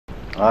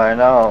I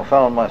now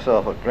found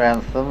myself at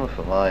Grantham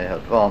for my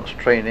advanced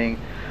training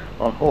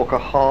on Hawker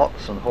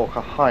Harts and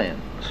Hawker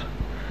Hinds.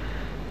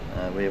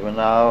 We were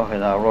now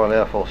in our Royal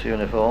Air Force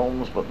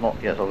uniforms, but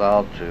not yet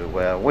allowed to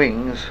wear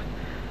wings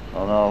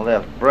on our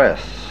left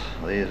breasts.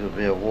 These would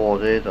be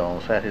awarded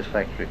on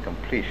satisfactory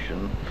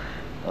completion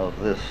of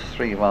this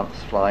 3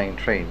 months flying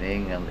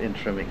training and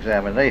interim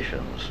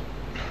examinations.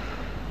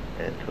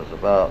 It was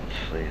about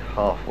the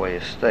halfway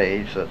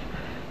stage that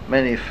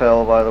many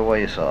fell by the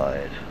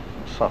wayside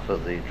and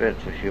suffered the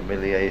dreadful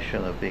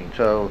humiliation of being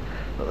told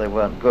that they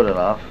weren't good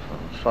enough and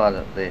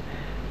silently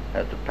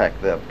had to pack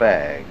their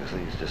bags.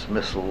 These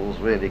dismissals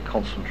really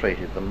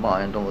concentrated the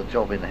mind on the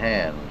job in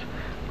hand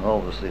and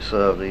obviously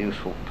served a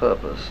useful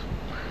purpose.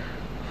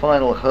 The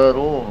final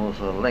hurdle was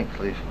a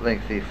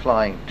lengthy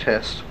flying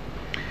test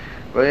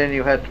wherein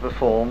you had to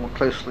perform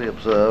closely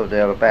observed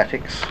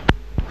aerobatics,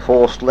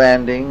 forced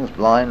landings,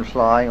 blind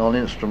flying on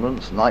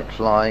instruments, night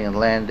flying and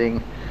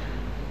landing,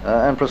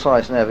 and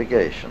precise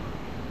navigation.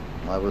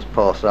 I was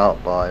passed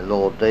out by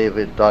Lord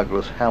David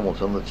Douglas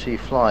Hamilton, the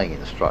chief flying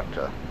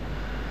instructor.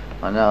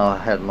 I now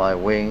had my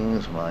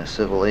wings, my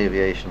civil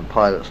aviation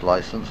pilot's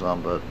license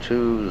number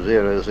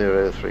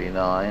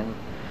 20039,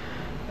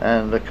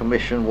 and a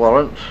commission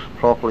warrant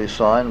properly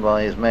signed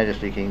by His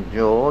Majesty King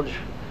George,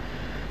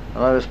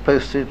 and I was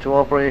posted to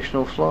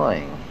operational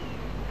flying.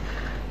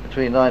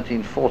 Between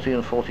 1940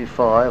 and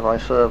 45 I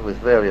served with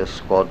various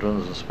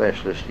squadrons and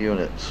specialist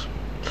units.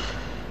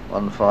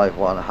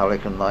 151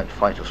 Hurricane Night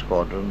Fighter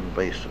Squadron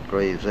based at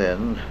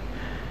Gravesend,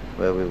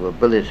 where we were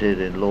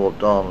billeted in Lord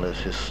Darnley's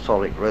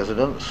historic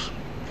residence.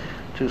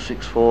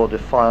 264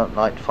 Defiant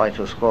Night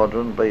Fighter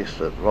Squadron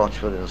based at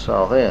Rochford in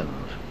Southend,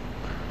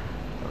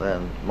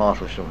 then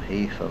Martlesham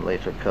Heath and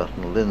later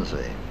Curtin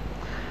Lindsey.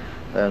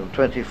 Then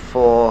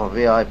 24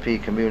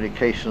 VIP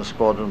Communications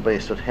Squadron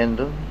based at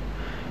Hendon.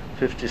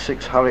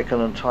 56 Hurricane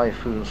and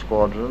Typhoon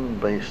Squadron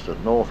based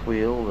at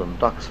Northweald and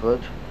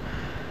Duxford.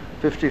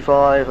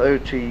 55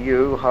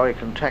 OTU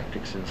Hurricane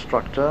Tactics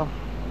Instructor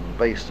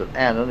based at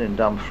Annan in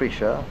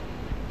Dumfriesshire.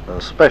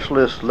 A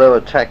Specialist Low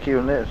Attack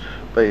Unit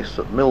based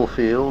at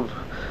Millfield,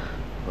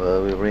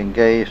 where we were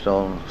engaged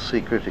on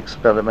secret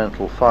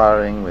experimental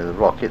firing with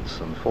rockets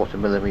and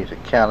 40mm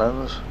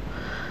cannons.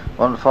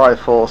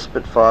 154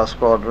 Spitfire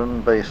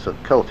Squadron based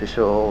at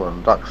Coltishall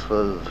and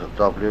Duxford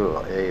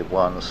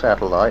WA1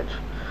 Satellite.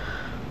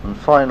 And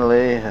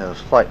finally,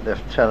 as Flight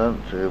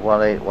Lieutenant to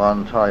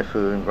 181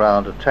 Typhoon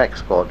Ground Attack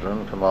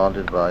Squadron,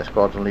 commanded by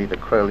Squadron Leader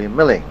Crowley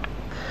Milling.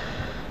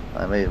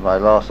 I made my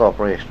last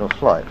operational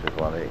flight with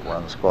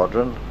 181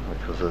 Squadron,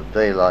 which was a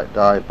daylight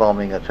dive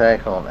bombing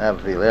attack on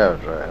Abbeville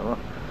Aerodrome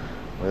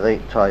with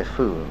 8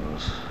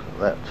 Typhoons. At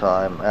that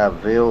time,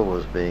 Abbeville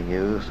was being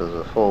used as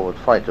a forward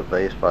fighter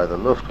base by the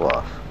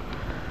Luftwaffe.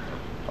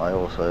 I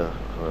also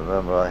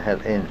remember I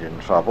had engine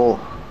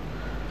trouble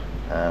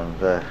and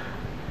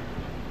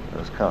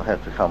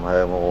had to come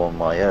home all on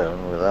my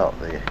own without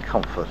the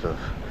comfort of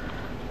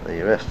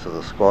the rest of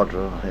the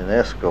squadron in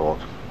escort.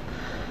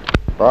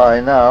 By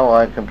now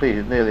I'd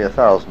completed nearly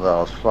 1,000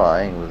 hours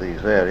flying with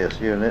these various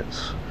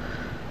units.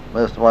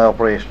 Most of my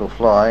operational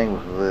flying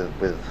was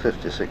with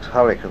 56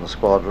 Hurricane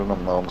Squadron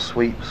on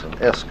sweeps and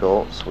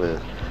escorts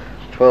with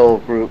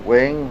 12 Group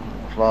Wing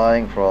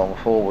flying from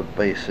forward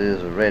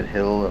bases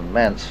Redhill and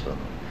Manston.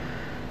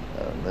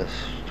 This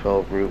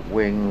 12 Group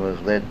Wing was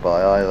led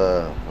by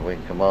either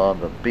Wing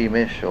Commander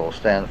Beamish or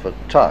Stanford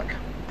Tuck.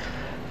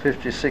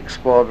 56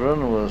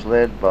 Squadron was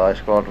led by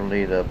Squadron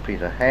Leader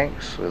Peter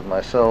Hanks, with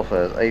myself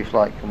as A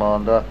Flight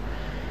Commander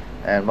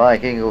and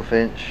Mike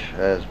Inglefinch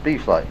as B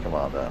Flight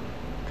Commander.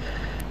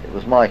 It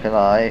was Mike and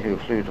I who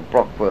flew to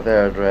Brockworth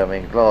Aerodrome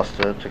in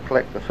Gloucester to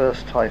collect the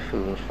first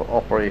Typhoons for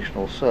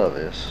operational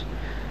service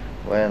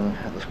when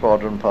the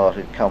squadron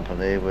parted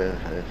company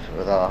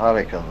with our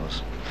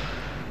Hurricanes.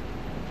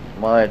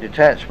 My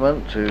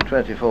detachment to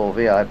 24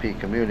 VIP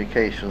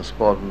Communications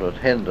Squadron at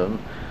Hendon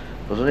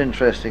was an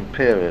interesting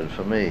period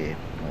for me.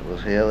 It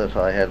was here that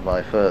I had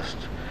my first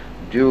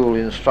dual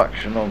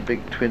instruction on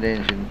big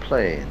twin-engine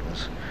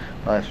planes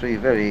by 3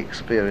 very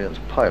experienced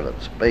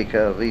pilots,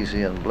 Baker,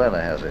 Vesey and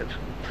Blennerhassett.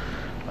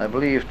 I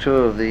believe 2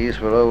 of these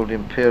were old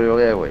Imperial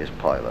Airways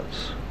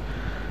pilots.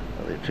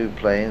 The 2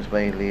 planes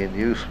mainly in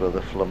use were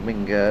the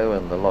Flamingo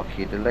and the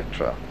Lockheed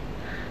Electra.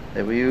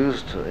 They were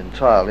used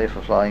entirely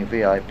for flying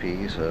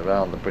VIPs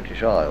around the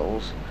British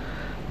Isles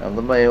and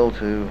the mail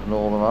to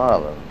Northern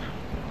Ireland.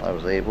 I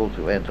was able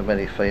to enter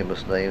many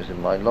famous names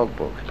in my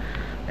logbook: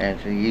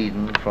 Anthony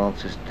Eden,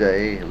 Francis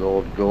Day,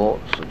 Lord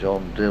Gort, Sir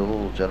John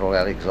Dill, General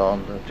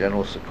Alexander,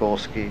 General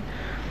Sikorsky,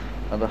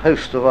 and a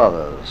host of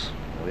others.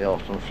 We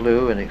often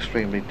flew in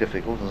extremely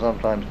difficult and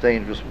sometimes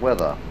dangerous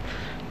weather,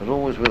 but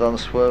always with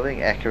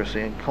unswerving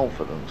accuracy and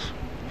confidence.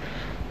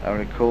 I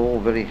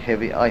recall very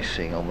heavy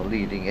icing on the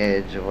leading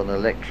edge of an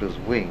Electra's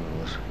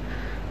wings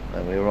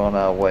when we were on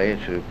our way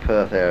to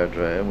Perth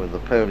Aerodrome with the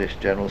Polish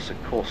General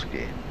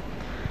Sikorsky.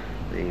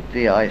 The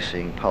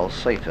de-icing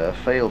pulsator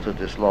failed to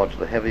dislodge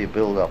the heavy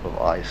build-up of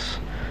ice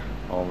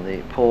on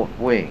the port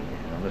wing,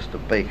 and Mr.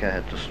 Baker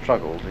had to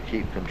struggle to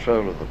keep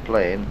control of the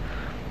plane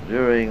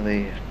during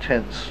the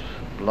tense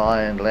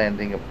blind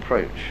landing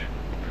approach.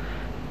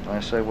 I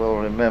so well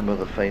remember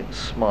the faint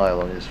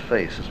smile on his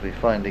face as we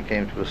finally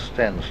came to a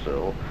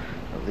standstill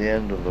at the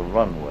end of the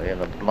runway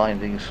in a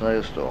blinding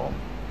snowstorm.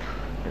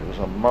 It was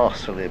a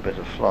masterly bit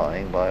of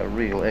flying by a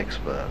real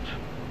expert.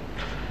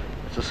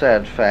 It's a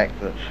sad fact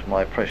that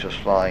my precious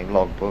flying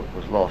logbook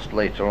was lost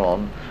later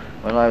on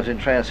when I was in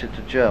transit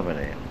to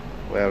Germany,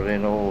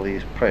 wherein all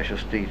these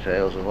precious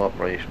details of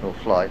operational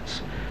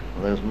flights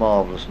and those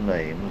marvellous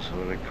names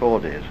were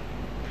recorded.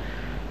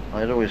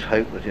 I'd always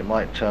hoped that it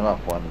might turn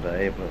up one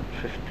day, but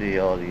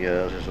 50-odd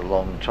years is a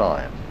long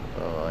time,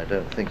 so I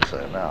don't think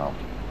so now.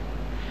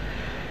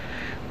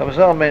 I must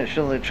now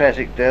mention the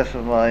tragic death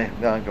of my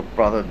younger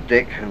brother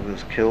Dick, who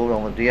was killed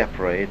on the Dieppe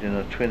raid in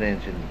a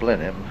twin-engine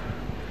Blenheim.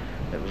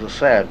 It was a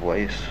sad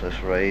waste.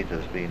 This raid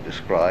has been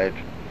described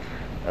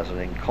as an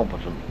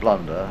incompetent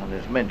blunder and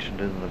is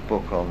mentioned in the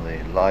book on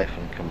the life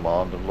and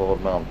command of Lord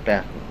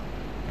Mountbatten.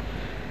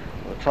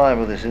 At the time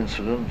of this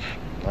incident,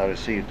 I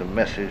received a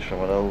message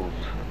from an old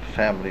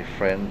family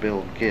friend,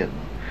 Bill Ginn,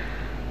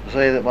 to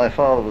say that my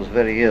father was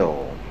very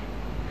ill.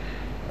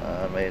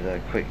 I made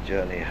a quick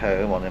journey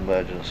home on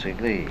emergency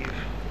leave.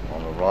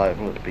 On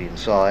arrival at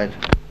Beanside,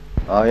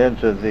 I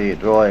entered the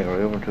drawing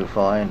room to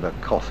find a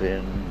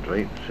coffin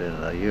draped in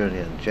a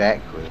Union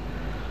Jack with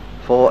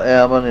 4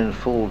 airmen in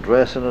full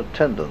dress in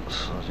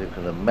attendance. As you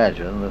can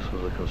imagine, this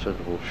was a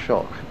considerable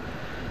shock.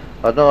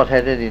 I'd not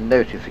had any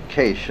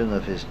notification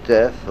of his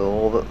death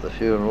or that the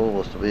funeral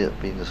was to be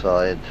at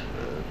Beanside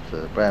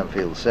at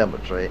Bramfield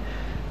Cemetery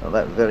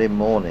that very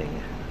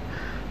morning.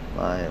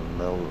 My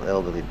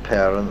elderly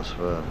parents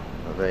were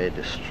in a very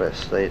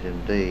distressed state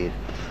indeed.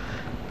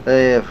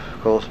 They have,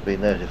 of course,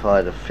 been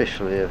notified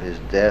officially of his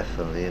death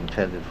and the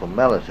intended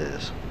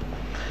formalities.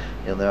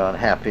 In their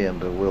unhappy and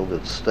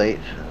bewildered state,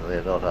 they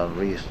had not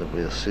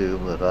unreasonably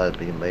assumed that I had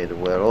been made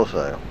aware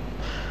also.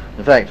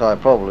 In fact, I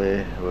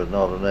probably would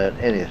not have known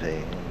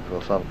anything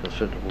for some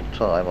considerable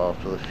time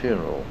after the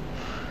funeral,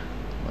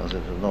 as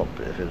it had not,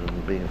 if it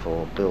hadn't been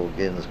for Bill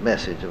Ginn's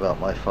message about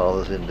my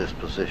father's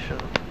indisposition.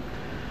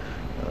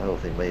 The whole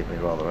thing made me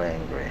rather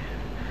angry.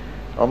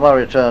 On my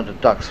return to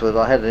Duxford,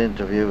 I had an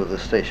interview with the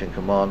station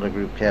commander,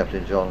 Group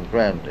Captain John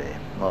Grandy.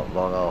 Not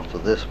long after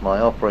this,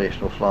 my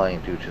operational flying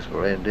duties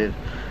were ended,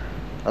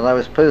 and I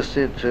was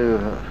posted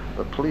to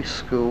the police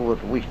school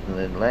at Wheaton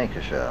in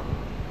Lancashire.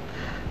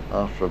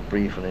 After a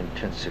brief and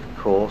intensive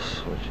course,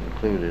 which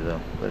included a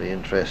very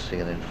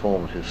interesting and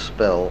informative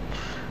spell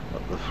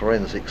at the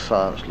Forensic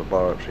Science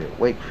Laboratory at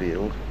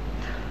Wakefield,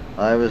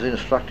 I was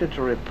instructed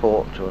to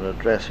report to an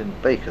address in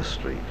Baker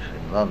Street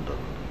in London.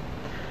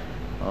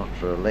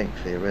 After a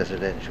lengthy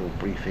residential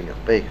briefing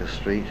at Baker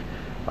Street,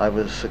 I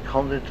was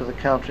seconded to the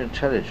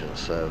Counterintelligence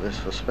Service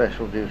for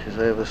special duties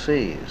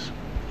overseas.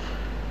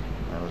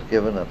 I was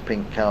given a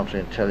pink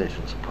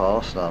counterintelligence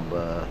pass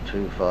number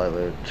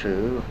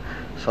 2502,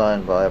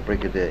 signed by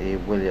Brigadier E.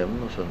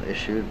 Williams and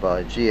issued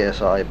by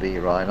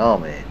GSIB Rhine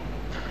Army.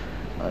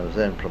 I was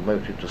then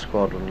promoted to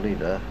squadron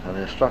leader and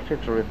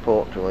instructed to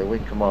report to a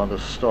Wing Commander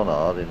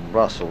Stannard in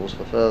Brussels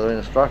for further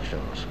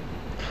instructions.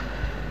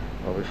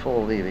 Well,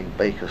 before leaving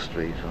Baker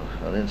Street,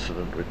 an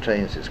incident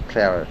retains its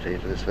clarity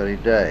to this very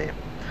day.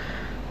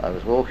 I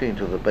was walking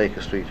to the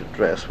Baker Street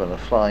address when a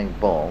flying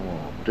bomb,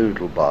 or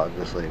doodlebug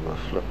as they were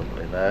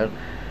flippantly known,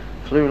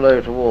 flew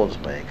low towards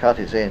me, cut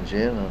its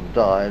engine and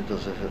dived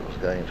as if it was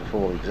going to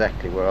fall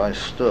exactly where I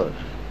stood.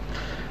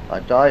 I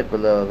dived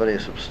below a very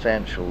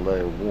substantial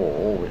low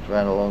wall which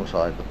ran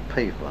alongside the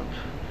pavement,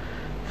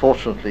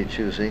 fortunately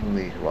choosing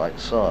the right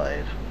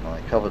side. I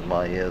covered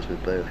my ears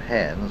with both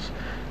hands,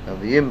 and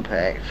the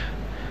impact,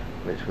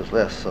 which was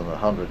less than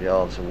 100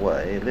 yards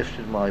away,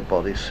 lifted my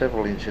body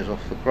several inches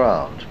off the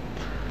ground.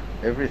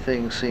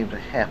 Everything seemed to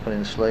happen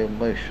in slow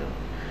motion,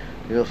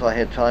 because I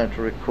had time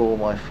to recall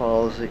my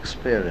father's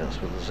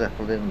experience with the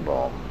Zeppelin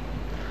bomb.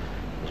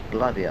 It was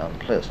bloody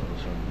unpleasant,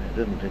 and it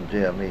didn't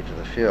endear me to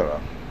the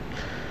Führer.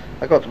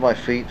 I got to my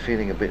feet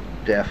feeling a bit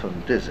deaf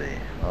and dizzy.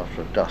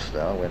 After a dust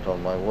down, I went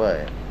on my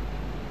way.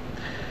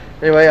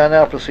 Anyway, I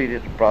now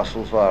proceeded to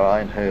Brussels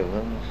via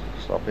Eindhoven,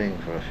 stopping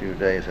for a few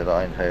days at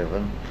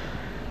Eindhoven,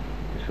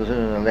 which was in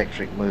an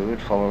electric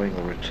mood following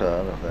the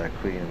return of their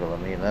Queen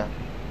Wilhelmina,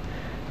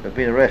 who had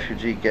been a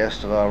refugee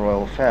guest of our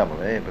royal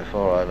family.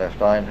 Before I left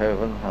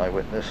Eindhoven, I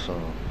witnessed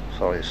some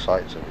sorry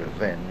sights of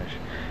revenge.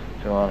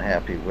 2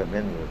 unhappy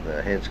women with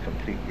their heads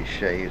completely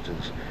shaved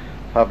as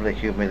public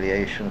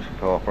humiliation for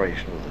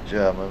cooperation with the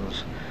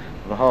Germans,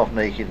 and a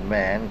half-naked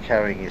man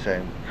carrying his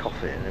own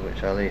coffin, in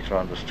which I later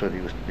understood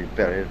he was to be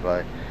buried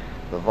by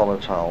the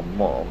volatile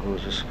mob who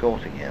was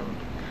escorting him.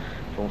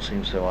 It all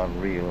seemed so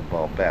unreal and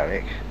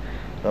barbaric,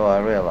 though I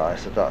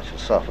realised the Dutch had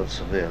suffered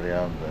severely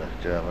under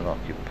German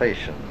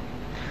occupation.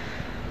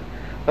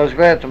 I was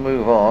glad to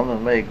move on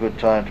and made good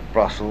time to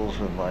Brussels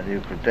with my new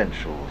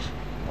credentials.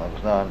 I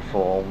was now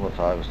informed that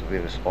I was to be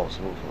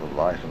responsible for the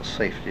life and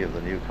safety of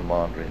the new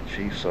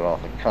Commander-in-Chief, Sir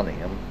Arthur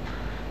Cunningham,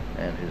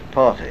 and his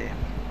party.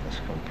 This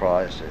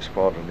comprised a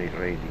squadron leader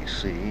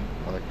ADC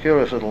and a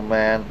curious little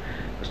man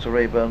Mr.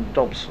 Rayburn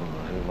Dobson,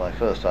 whom I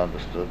first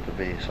understood to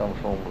be some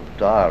form of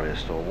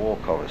diarist or war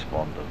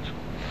correspondent.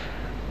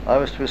 I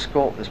was to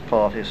escort this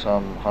party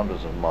some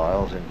hundreds of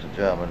miles into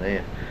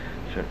Germany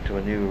to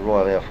a new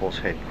Royal Air Force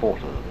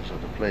headquarters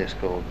at a place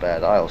called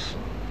Bad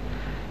Eilsen,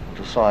 and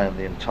to sign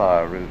the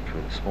entire route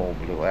with small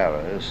blue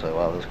arrows so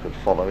others could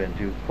follow in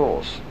due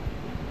course.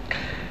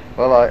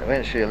 Well, I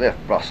eventually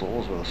left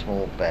Brussels with a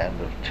small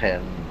band of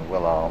 10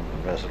 well-armed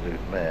and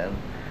resolute men,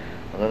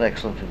 and an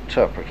excellent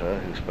interpreter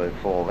who spoke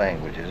 4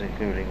 languages,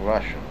 including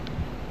Russian.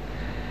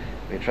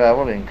 We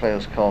travelled in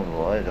close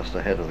convoy just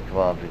ahead of the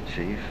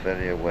Commander-in-Chief,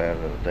 very aware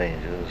of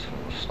dangers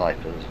from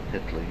snipers and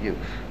Hitler Youth,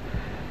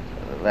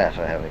 the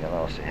latter having a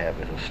nasty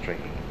habit of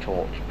stringing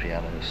taut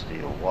piano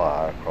steel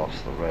wire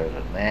across the road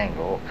at an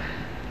angle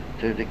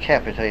to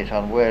decapitate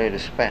unwary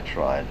dispatch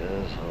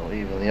riders or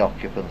even the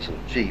occupants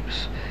of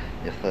jeeps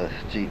if the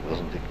jeep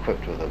wasn't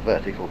equipped with a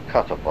vertical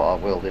cutter bar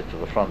welded to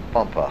the front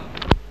bumper.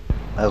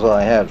 As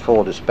I had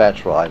 4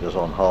 dispatch riders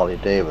on Harley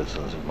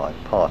Davidsons in my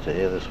party,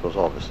 this was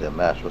obviously a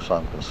matter of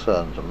some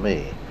concern to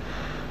me.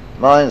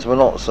 Mines were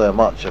not so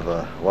much of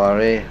a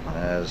worry,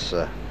 as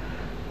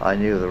I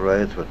knew the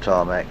roads were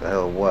tarmac the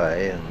whole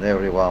way, and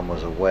everyone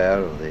was aware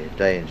of the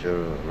danger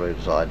of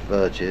roadside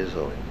verges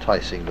or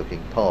enticing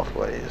looking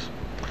pathways.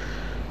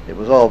 It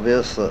was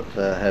obvious that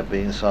there had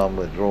been some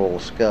withdrawal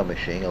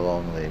skirmishing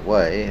along the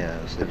way,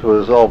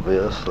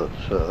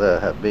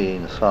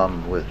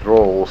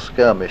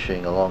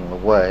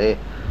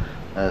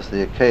 as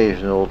the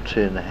occasional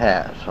tin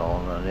hat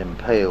on an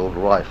impaled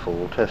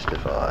rifle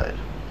testified.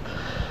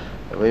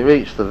 We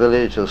reached the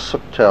village of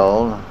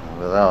Sukteln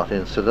without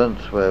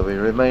incident, where we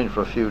remained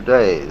for a few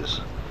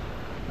days.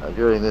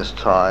 During this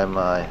time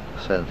I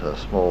sent a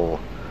small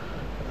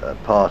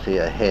party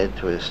ahead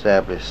to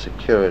establish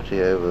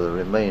security over the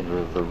remainder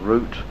of the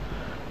route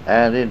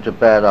and into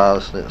Bad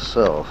Eilsen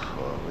itself.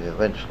 We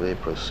eventually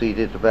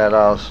proceeded to Bad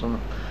Eilsen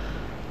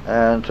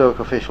and took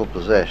official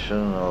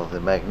possession of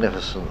the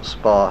magnificent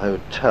Spa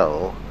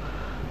Hotel,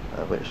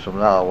 which from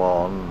now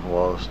on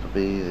was to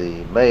be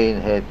the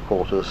main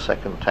headquarters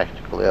 2nd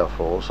Tactical Air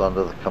Force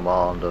under the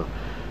command of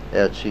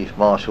Air Chief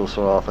Marshal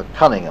Sir Arthur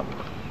Cunningham.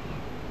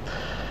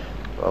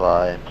 Well,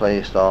 I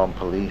placed armed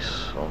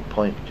police on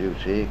point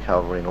duty,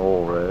 covering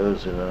all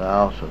roads in and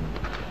out, and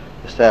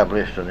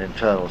established an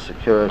internal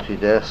security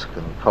desk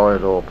and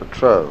corridor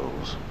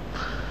patrols.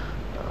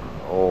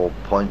 All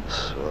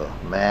points were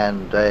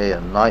manned day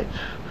and night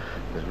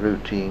with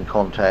routine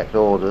contact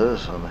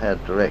orders and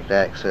had direct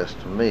access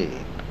to me.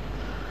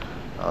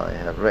 I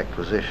had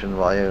requisitioned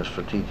my own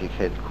strategic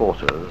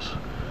headquarters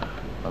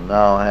and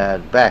now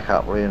had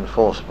backup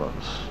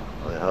reinforcements.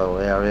 The whole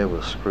area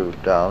was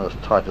screwed down as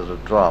tight as a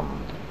drum.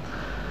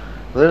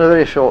 Within a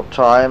very short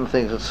time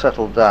things had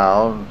settled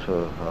down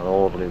to an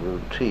orderly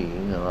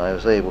routine, and I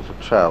was able to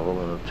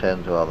travel and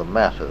attend to other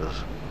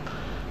matters.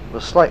 I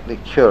was slightly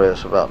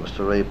curious about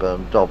Mr.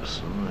 Rayburn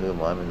Dobson,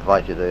 whom I'm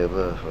invited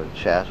over for a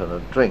chat and a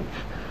drink.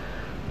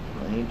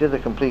 He did a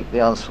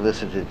completely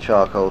unsolicited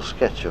charcoal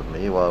sketch of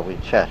me while we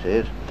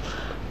chatted,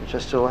 which I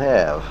still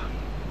have.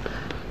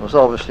 He was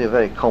obviously a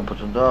very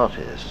competent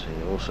artist.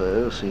 He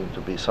also seemed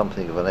to be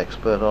something of an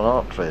expert on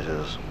art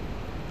treasures.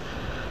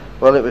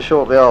 Well, it was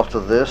shortly after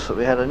this that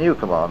we had a new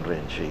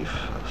Commander-in-Chief,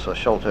 Sir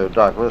Sholto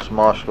Douglas,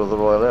 Marshal of the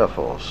Royal Air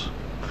Force.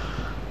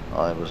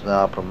 I was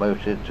now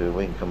promoted to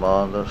Wing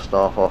Commander,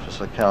 Staff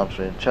Officer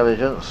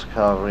Counterintelligence,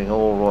 covering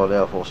all Royal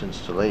Air Force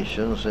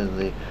installations in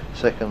the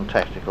 2nd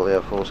Tactical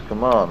Air Force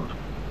Command.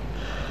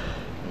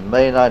 In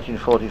May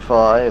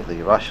 1945,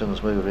 the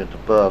Russians moved into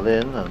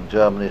Berlin and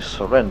Germany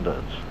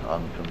surrendered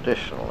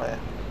unconditionally.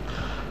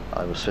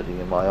 I was sitting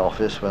in my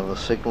office when the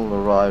signal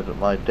arrived at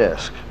my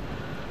desk.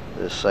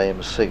 This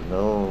same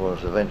signal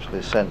was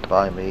eventually sent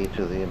by me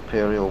to the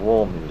Imperial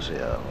War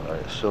Museum, where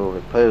it still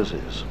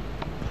reposes.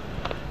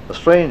 A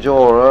strange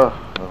aura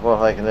of what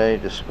I can only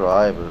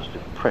describe as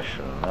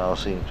depression now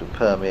seemed to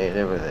permeate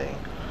everything.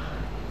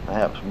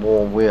 Perhaps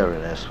warm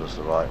weariness was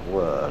the right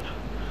word.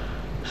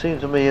 It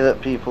seemed to me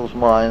that people's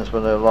minds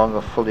were no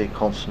longer fully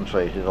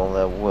concentrated on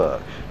their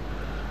work.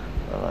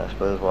 And I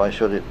suppose why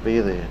should it be?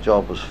 The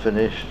job was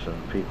finished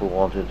and people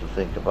wanted to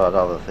think about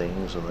other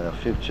things and their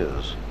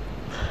futures.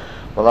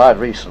 Well, I had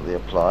recently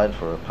applied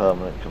for a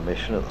permanent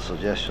commission at the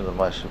suggestion of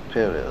my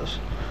superiors,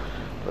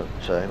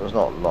 but it was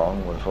not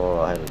long before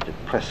I had a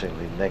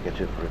depressingly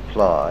negative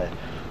reply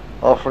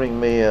offering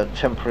me a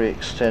temporary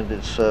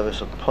extended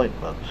service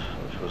appointment,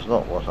 which was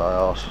not what I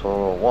asked for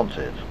or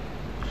wanted.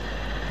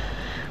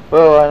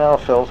 Well, I now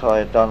felt I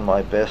had done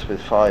my best with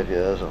 5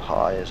 years of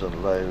highs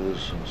and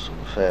lows and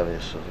some fairly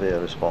severe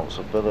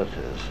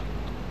responsibilities.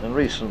 In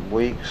recent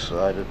weeks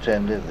I'd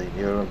attended the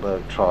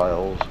Nuremberg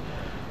Trials,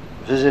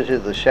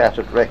 visited the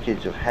shattered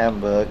wreckage of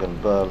Hamburg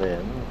and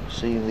Berlin,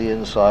 seen the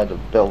inside of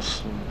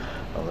Belsen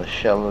and the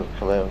shell of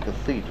Cologne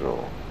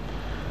Cathedral,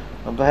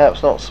 and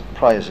perhaps not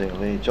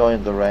surprisingly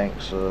joined the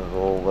ranks of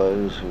all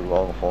those who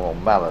long for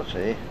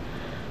normality,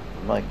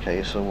 in my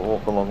case a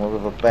walk along the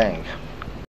river bank.